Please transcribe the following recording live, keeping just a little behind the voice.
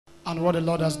and what the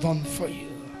Lord has done for you.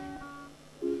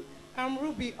 I'm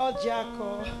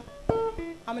Orjiakor.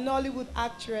 I'm an Hollywood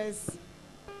actress.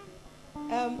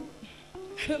 I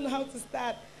don't know how to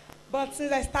start, but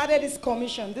since I started this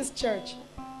commission, this church,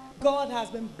 God has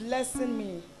been blessing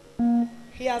me.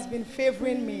 He has been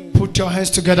favoring me. Put your hands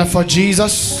together for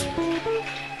Jesus.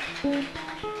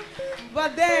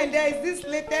 But then there is this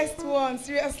latest one,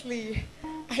 seriously.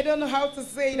 I don't know how to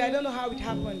say it. I don't know how it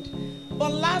happened.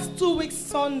 But last 2 weeks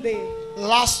Sunday.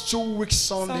 Last 2 weeks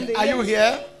Sunday. Are you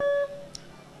here?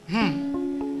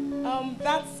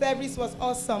 That service was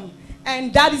awesome.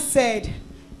 And Daddy said,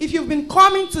 if you've been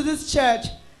coming to this church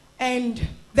and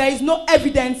there is no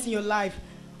evidence in your life,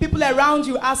 people around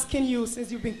you asking you,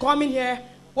 since you've been coming here,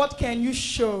 what can you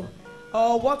show?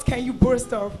 Or what can you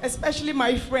boast of? Especially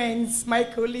my friends, my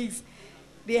colleagues.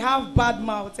 They have bad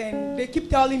mouth and they keep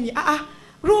telling me,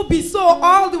 Ruby, so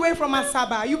all the way from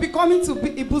Asaba, you'll be coming to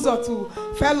Ekweozor to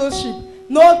fellowship.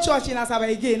 No church in Asaba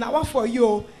again. Now what for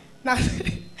you? Now,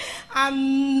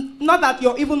 and not that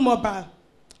you're even mobile.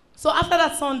 So after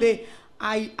that Sunday,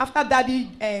 after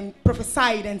Daddy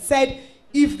prophesied and said,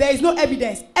 if there is no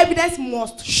evidence, evidence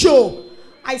must show.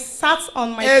 I sat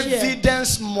on my chair.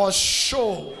 Evidence must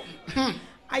show.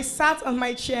 I sat on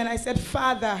my chair and I said,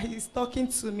 Father, He's talking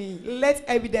to me. Let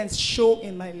evidence show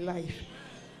in my life.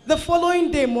 The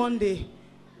following day, Monday,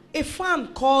 a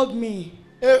fan called me.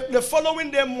 The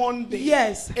following day, Monday.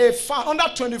 Yes. A fan, under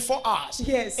 24 hours.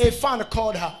 Yes. A fan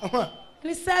called her. And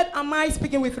he said, am I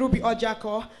speaking with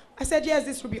Orjiakor? I said, yes,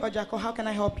 this is Orjiakor. How can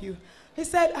I help you? He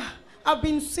said, I've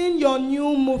been seeing your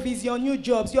new movies, your new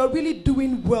jobs. You're really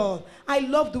doing well. I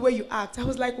love the way you act. I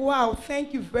was like, wow,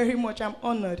 thank you very much. I'm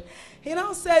honored. He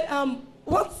now said,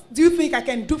 what do you think I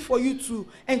can do for you to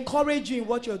encourage you in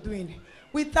what you're doing?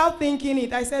 Without thinking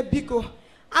it, I said, Biko,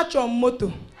 at your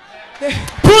motto.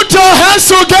 Put your hands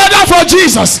together for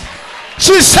Jesus.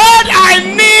 She said, I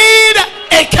need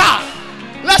a car.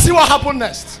 Let's see what happened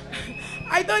next.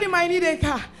 I told him I need a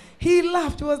car. He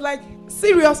laughed. He was like,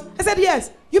 serious? I said,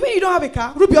 yes. You mean you don't have a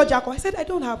car? Orjiakor? I said, I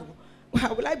don't have one.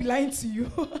 Well, will I be lying to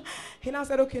you? He now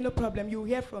said, okay, no problem. You will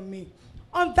hear from me.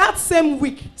 On that same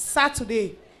week,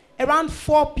 Saturday, around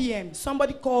 4 p.m.,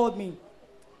 somebody called me.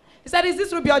 He said, is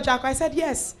this Orjiakor? I said,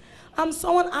 yes.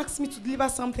 Someone asked me to deliver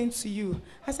something to you.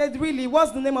 I said, really?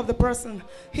 What's the name of the person?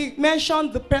 He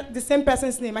mentioned the same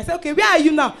person's name. I said, okay, where are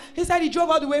you now? He said he drove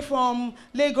all the way from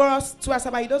Lagos to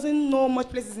Asaba. He doesn't know much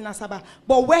places in Asaba.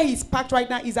 But where he's parked right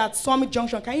now is at Summit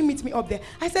Junction. Can you meet me up there?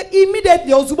 I said,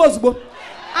 immediately, Ozubo.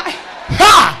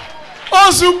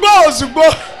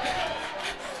 Ozubo.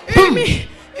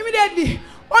 Immediately,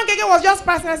 one keke was just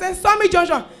passing. I said, Summit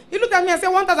Junction. He looked at me and said,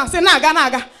 1,000. I said,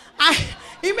 naga.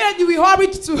 Immediately we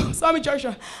hurried to Summit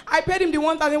Junction. I paid him the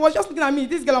 1,000. He was just looking at me.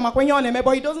 This girl on my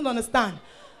but he doesn't understand.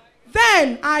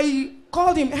 Then I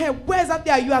called him. Hey, where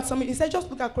exactly are you at Summit? He said, just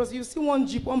look across. You see one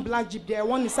Jeep, one black Jeep there,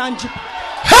 one Nissan Jeep.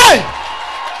 Hey!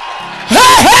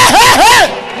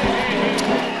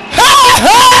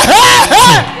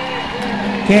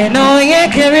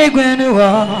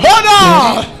 Hold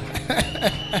on!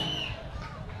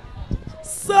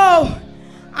 So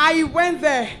I went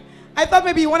there. I thought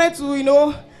maybe he wanted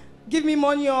to, give me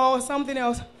money or something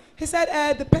else. He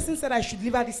said, the person said I should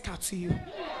deliver this car to you.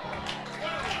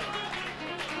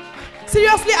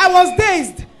 Seriously, I was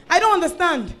dazed. I don't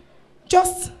understand.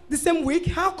 Just the same week?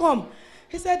 How come?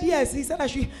 He said, yes. He said,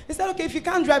 He said, okay, if you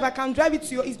can't drive, I can drive it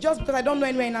to you. It's just because I don't know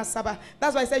anywhere in Asaba.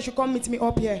 That's why I said you should come meet me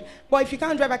up here. But if you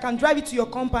can't drive, I can drive it to your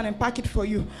compound and pack it for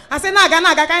you. I said, naga,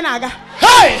 kai naga.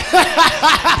 Hey!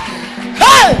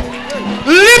 Hey!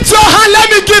 Lift your hand, let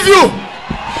me give you.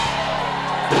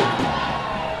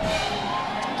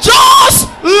 Just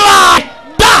like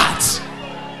that.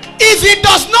 If it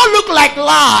does not look like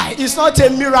lie, it's not a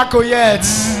miracle yet.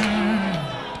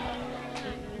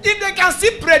 If they can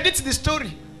still predict the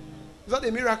story, it's not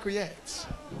a miracle yet.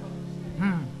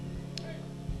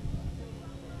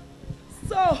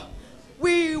 So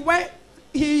we went.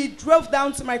 He drove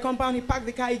down to my compound. He parked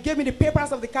the car. He gave me the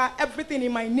papers of the car, everything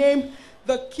in my name,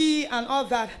 the key and all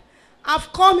that.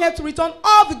 I've come here to return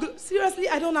all the seriously,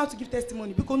 I don't know how to give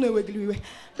testimony because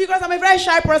I'm a very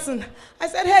shy person. I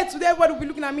said, hey, today everybody will be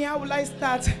looking at me. How will I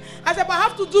start? I said, but I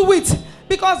have to do it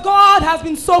because God has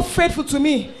been so faithful to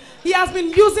me. He has been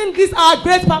using this our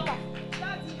great Papa.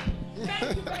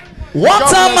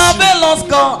 What a marvelous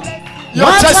God.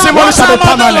 Your testimony shall be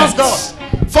permanent.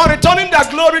 For returning the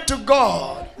glory to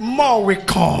God, more will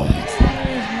come.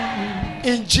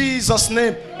 In Jesus'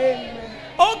 name. Amen.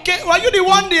 Okay, were you the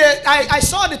one there? I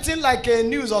saw the thing like a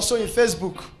news or so in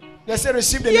Facebook. They say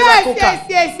receive the miracle card.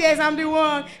 Yes, I'm the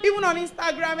one. Even on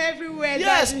Instagram, everywhere.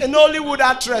 Yes, an Hollywood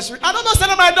actress. I don't know,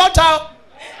 send my daughter.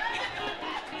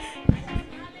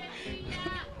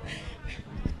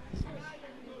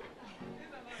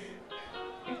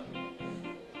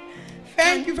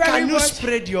 Thank you very much. Can you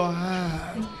spread your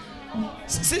hand?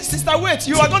 Sister, wait.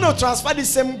 You are going to transfer the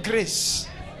same grace.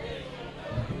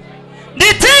 The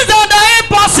things that are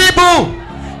impossible,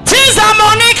 things that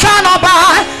money cannot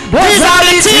buy, these are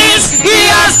the things he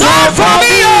has done for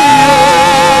me.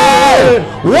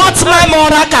 What my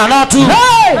mother cannot do,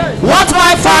 what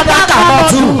my father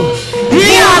cannot do,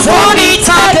 he has done it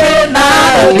again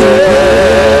and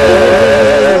again.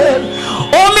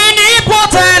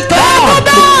 Omnipotent God,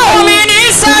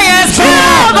 omniscient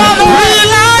God,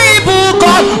 reliable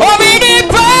God,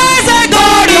 omnipresent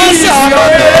God is your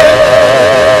name.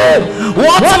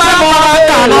 What my mother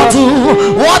cannot do,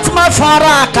 what my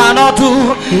father cannot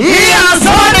do, he has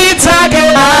done it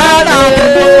again and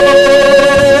again.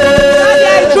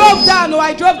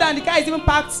 I drove down. The car is even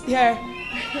parked here.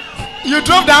 You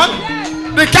drove down? Yes.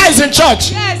 The car is in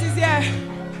church. Yes, it's here.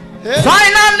 Yeah.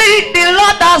 Finally, the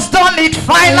Lord has done it.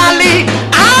 Finally,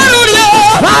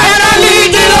 hallelujah.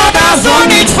 Finally, the Lord has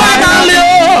done it. Finally.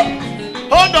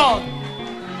 Hold on.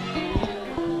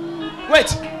 Wait.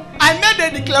 I made a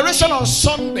declaration on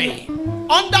Sunday.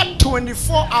 Under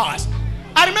 24 hours.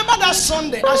 I remember that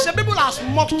Sunday. I said, people have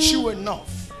mocked you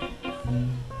enough.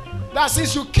 That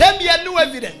since you came here, no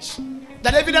evidence.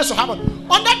 That evidence will happen.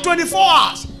 Under 24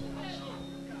 hours.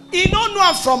 You don't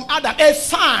know from Adam. A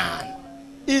fan.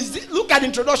 Is this, look at the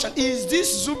introduction. Is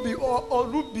this Zubi or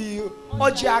Ruby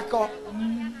Orjiakor?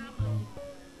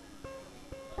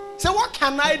 So what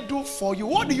can I do for you?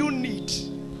 What do you need?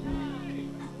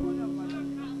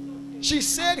 She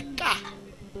said, car.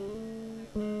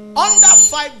 Under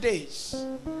 5 days,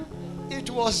 it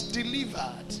was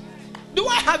delivered. Do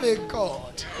I have a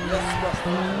God?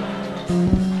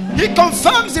 He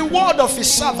confirms the word of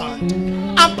his servant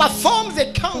and performs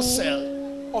the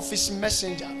counsel of his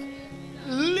messenger.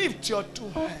 Lift your two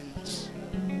hands.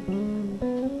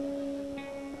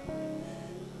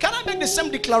 Can I make the same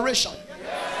declaration?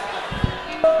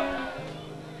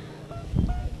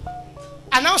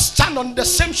 I now stand on the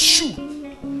same shoe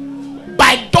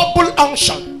by double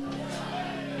unction.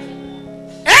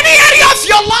 Any area of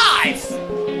your life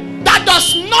that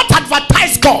does not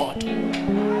advertise God,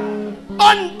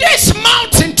 on this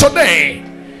mountain today,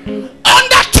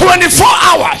 under 24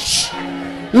 hours,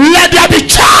 let there be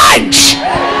change.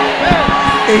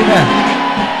 Amen.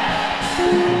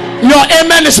 Your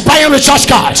amen is buying recharge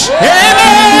cards.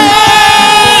 Amen.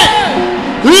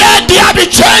 Let there be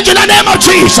change in the name of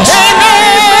Jesus.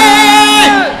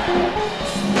 Amen.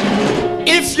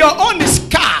 If your own is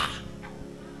car,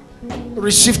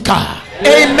 receive car.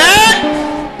 Amen.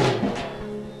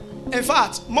 In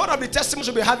fact, more of the testimonies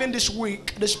we'll be having this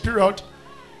week, this period,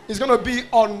 is going to be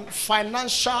on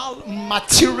financial,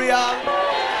 material,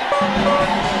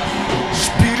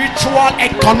 spiritual,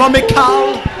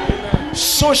 economical,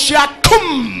 social,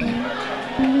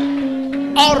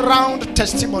 all round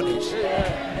testimonies.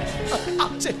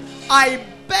 I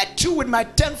bet you with my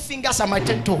 10 fingers and my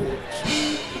 10 toes.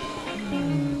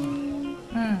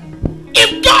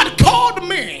 If God called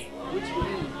me,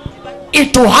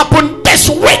 it will happen this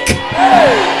week.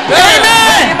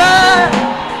 Amen.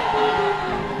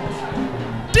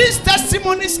 These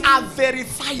testimonies are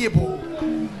verifiable.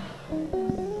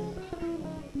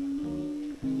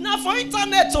 Now for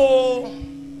internet,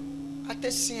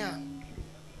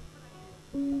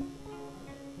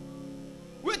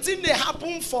 what did they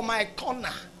happen for my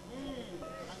corner?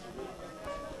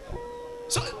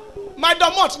 So my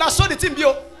domot, now so the team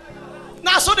bio.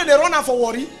 Now so they run out for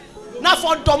worry. Now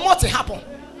for domot it happen.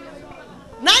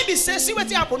 Now be say see what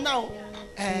happen now.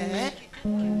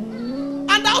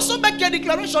 And I also make a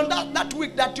declaration that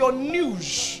week that your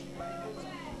news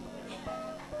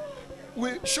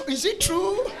will show. Is it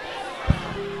true?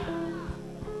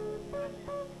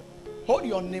 Hold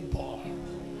your neighbor.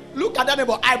 Look at that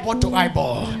neighbor eyeball to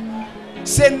eyeball.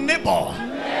 Say neighbor.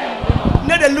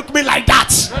 Now they look me like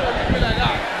that.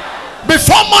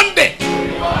 Before Monday,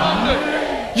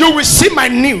 you will see my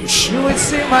news. You will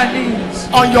see my news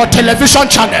on your television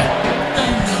channel.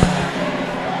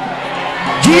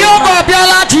 Jehovah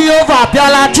Biala, Jehovah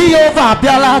Biala, Jehovah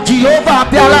Biala, Jehovah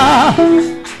Biala.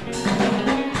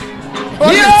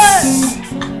 Yes.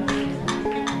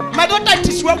 My daughter, it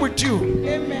is well with you.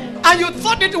 Amen. And you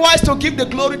thought it wise to give the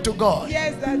glory to God.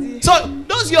 Yes, Daddy. So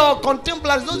those your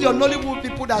contemporaries, those your Nollywood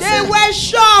people that they were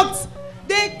shocked.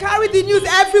 They carried the news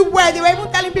everywhere. They were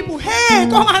even telling people, hey,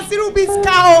 come and see Ruby's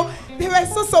cow. They were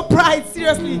so surprised,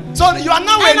 seriously. So you are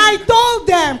now And I told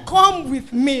them, come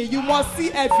with me. You must see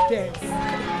evidence.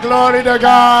 Glory to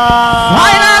God.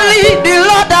 Finally, the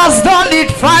Lord has done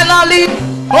it. Finally.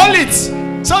 Hold it.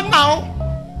 So now,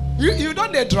 you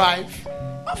don't they drive?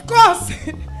 Of course.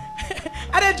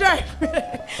 I didn't drive.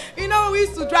 You know, we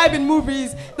used to drive in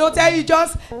movies. They'll tell you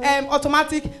just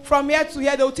automatic from here to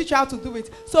here. They'll teach you how to do it.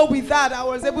 So with that, I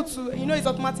was able to, you know, it's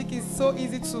automatic is so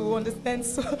easy to understand.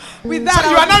 So with that, So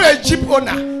you are now a Jeep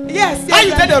owner. Yes. How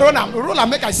you tell the roller,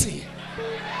 make I see.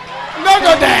 No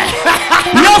go there.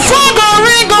 Your phone go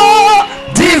ring, oh,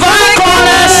 divine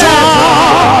connection.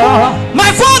 My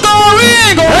phone go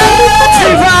ring, oh,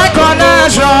 divine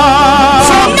connection.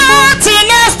 From nothing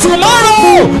else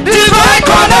tomorrow, divine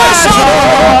connection.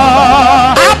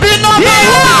 I've been on the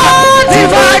road,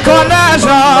 divine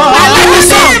connection. I like to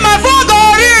see my phone go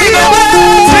ring,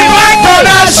 oh, divine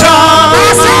connection.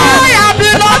 I say I've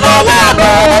been on the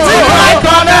road, divine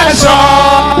connection.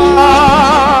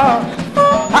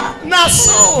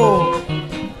 So,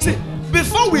 see,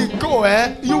 before we go,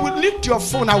 you will lift your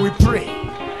phone and we pray.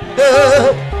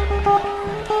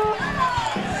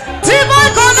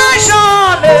 Divine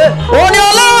connection, on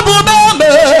your love,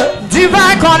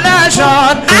 divine connection.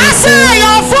 I say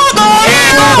your phone,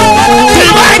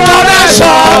 divine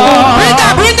connection.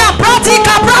 Bring that,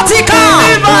 practical.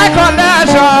 Divine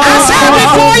connection. I say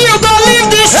before you go leave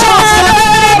this church,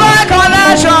 divine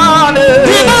connection.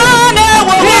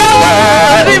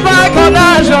 Divine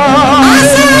connection. I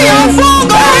say your phone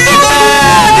go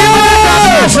divine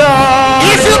connection.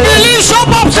 If you believe, show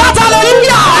up, shout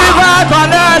hallelujah. Divine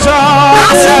connection.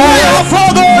 I say your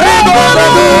phone go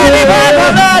divine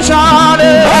connection.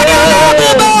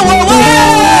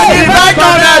 Divine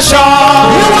connection.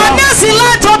 You are necessary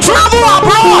life to travel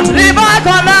abroad. Divine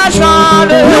connection.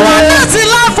 You are necessary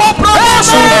life for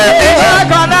promotion. Divine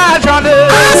connection.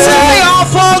 I say your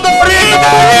phone go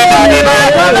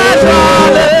divine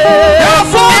connection.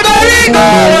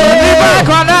 Divine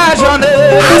connection. I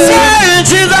say in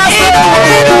Jesus' name,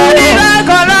 divine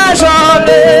connection.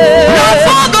 Your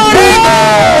phone go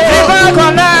divine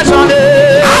connection.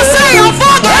 I say your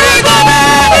phone go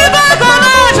divine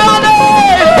connection.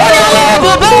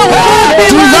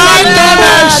 Divine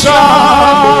connection.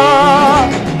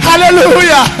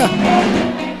 Hallelujah.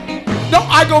 Now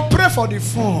I go pray for the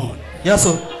phone. Yes,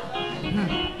 sir.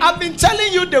 I've been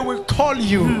telling you they will call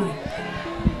you.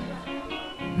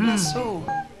 So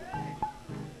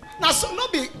no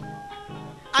be.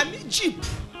 I need Jeep.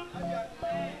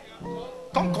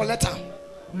 Come collect them.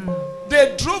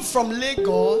 They drove from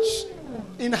Lagos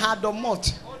in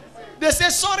Hadomot. They say,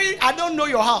 sorry, I don't know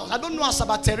your house. I don't know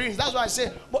Asabaterins. That's why I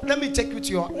say, but let me take you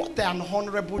to your, what an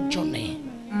honorable journey.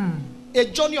 A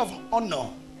journey of honor.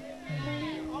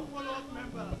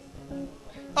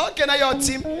 Okay, now your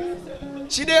team.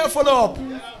 She didn't follow up.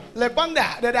 Like one day,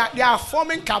 they are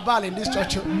forming cabal in this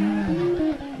church.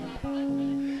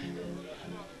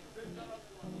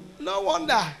 No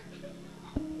wonder.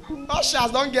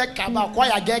 Ushers don't get cabal.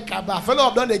 Choir get cabal. Follow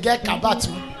up don't they get cabal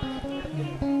too.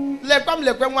 Lekwam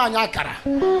wanyakara.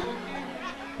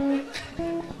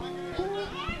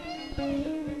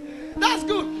 That's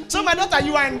good. So my daughter,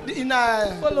 you are in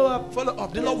a Follow up. Follow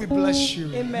up. The Lord will bless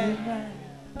you. Amen.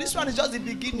 This one is just the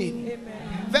beginning.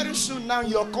 Amen. Very soon now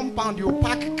your compound you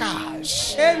park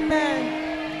cars. Amen.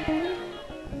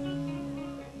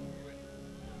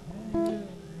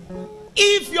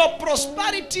 If your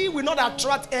prosperity will not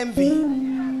attract envy,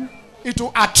 it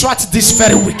will attract this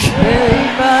very week.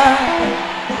 Amen.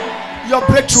 Your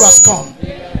breakthrough has come.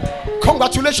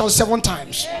 Congratulations 7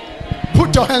 times.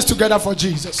 Put your hands together for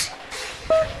Jesus.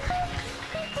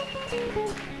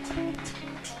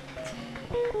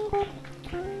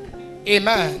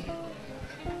 Amen.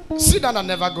 Sit down and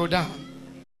never go down.